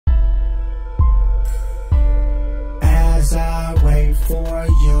for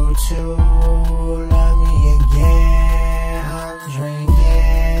you to love me again. I'm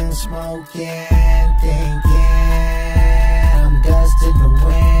drinking, smoking, thinking I'm dust in the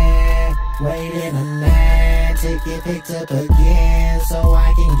wind, waiting to land to get picked up again so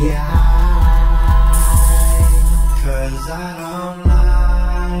I can get high. Cause I don't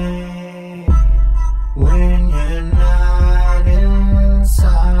like when you're not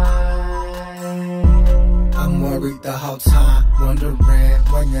inside. I'm worried the whole time, wondering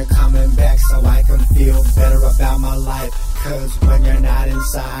when you're coming back so I can feel better about my life. Cause when you're not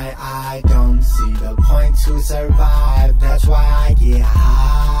inside, I don't see the point to survive. That's why I get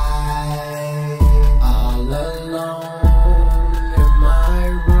high. All alone in my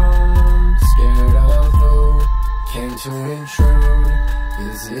room, scared of who came to intrude.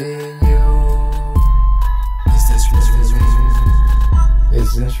 Is it you?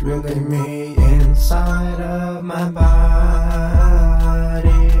 Is this really me inside of my body?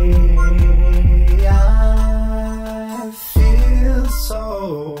 I feel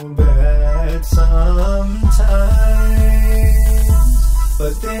so bad sometimes,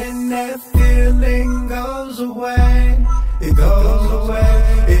 but then that feeling goes away. It goes away,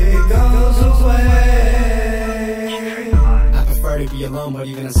 it goes away. I prefer to be alone, but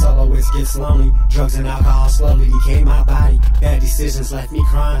even a soloist gets lonely. Drugs and alcohol slowly decay my body. Bad decisions left me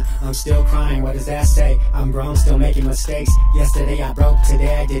crying. I'm still crying, what does that say? I'm grown, still making mistakes. Yesterday I broke,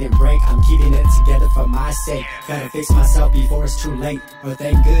 today I didn't break. I'm keeping it together for my sake. Gotta fix myself before it's too late. Or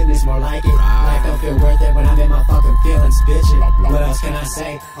thank goodness, more like it. Life don't feel worth it when I'm in my fucking feelings, bitchin'. What else can I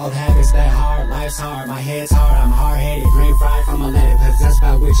say? Old habits that hard, life's hard, my head's hard, I'm hard-headed. Brain fried from a letter, possessed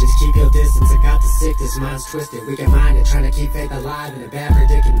by witches. Keep your distance, I got the sick, this mind's twisted. Weak and minded, trying to keep faith alive in a bad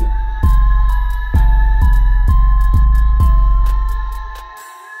predicament.